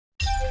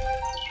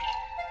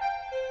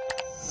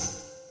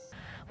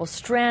Well,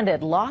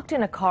 stranded, locked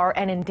in a car,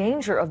 and in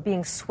danger of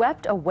being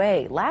swept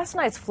away. Last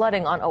night's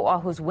flooding on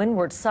Oahu's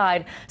windward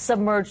side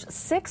submerged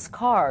 6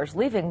 cars,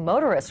 leaving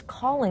motorists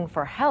calling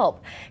for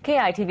help.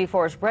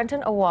 KITV4's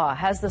Brenton Awa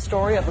has the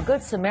story of a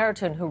Good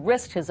Samaritan who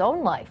risked his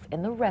own life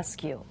in the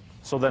rescue.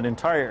 So that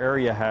entire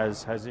area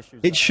has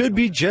issues. It should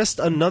be just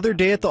another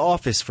day at the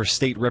office for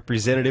State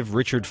Representative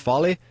Richard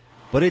Fale,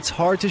 but it's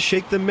hard to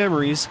shake the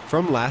memories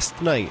from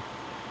last night.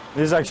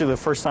 This is actually the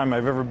first time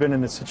I've ever been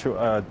in this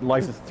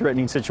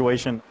life-threatening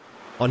situation.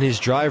 On his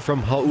drive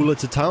from Hauula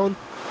to town,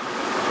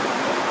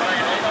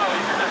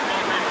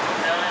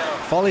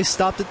 Fale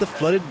stopped at the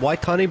flooded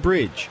Waikane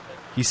Bridge.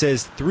 He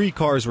says 3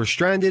 cars were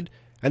stranded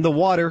and the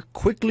water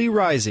quickly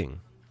rising.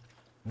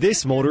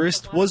 This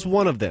motorist was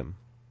one of them.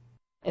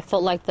 It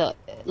felt like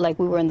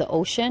we were in the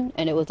ocean,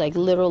 and it was like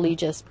literally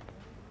just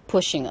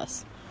pushing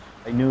us.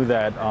 I knew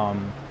that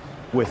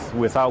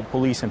without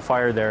police and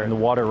fire there and the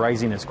water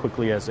rising as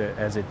quickly as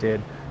it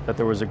did, that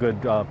there was a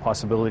good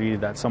possibility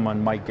that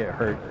someone might get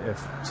hurt if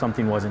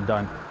something wasn't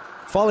done.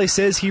 Fale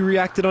says he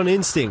reacted on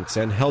instincts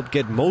and helped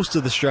get most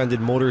of the stranded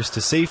motorists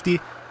to safety,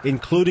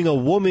 including a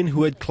woman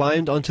who had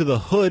climbed onto the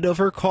hood of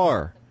her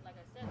car.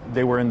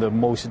 They were in the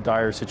most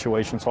dire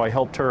situation, so I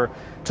helped her,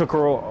 took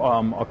her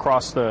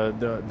across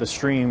the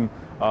stream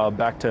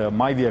back to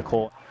my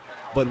vehicle.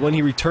 But when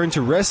he returned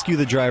to rescue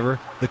the driver,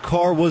 the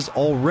car was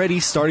already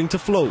starting to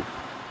float.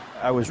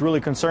 I was really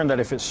concerned that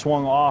if it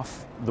swung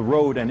off the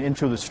road and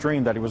into the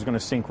stream, that it was going to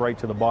sink right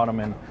to the bottom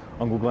and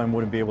Uncle Glenn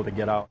wouldn't be able to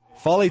get out.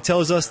 Fale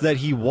tells us that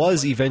he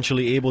was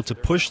eventually able to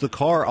push the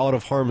car out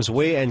of harm's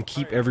way and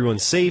keep everyone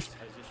safe,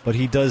 but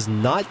he does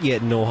not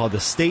yet know how the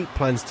state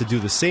plans to do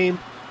the same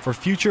for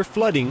future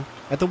flooding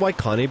at the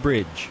Waikane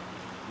Bridge.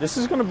 This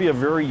is going to be a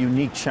very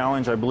unique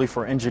challenge, I believe,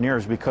 for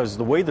engineers, because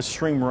the way the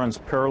stream runs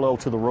parallel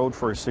to the road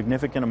for a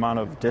significant amount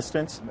of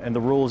distance, and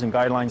the rules and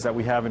guidelines that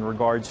we have in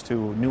regards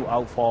to new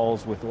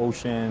outfalls with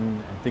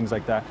ocean and things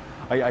like that,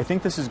 I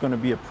think this is going to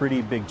be a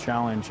pretty big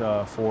challenge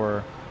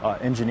for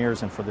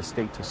engineers and for the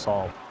state to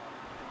solve.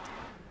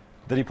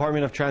 The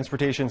Department of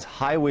Transportation's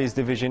Highways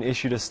Division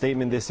issued a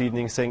statement this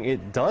evening saying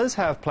it does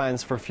have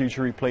plans for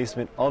future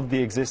replacement of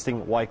the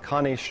existing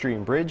Waikane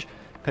Stream Bridge.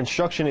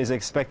 Construction is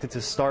expected to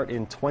start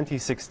in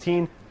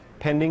 2016,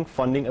 pending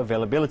funding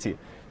availability.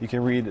 You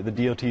can read the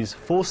DOT's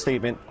full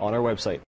statement on our website.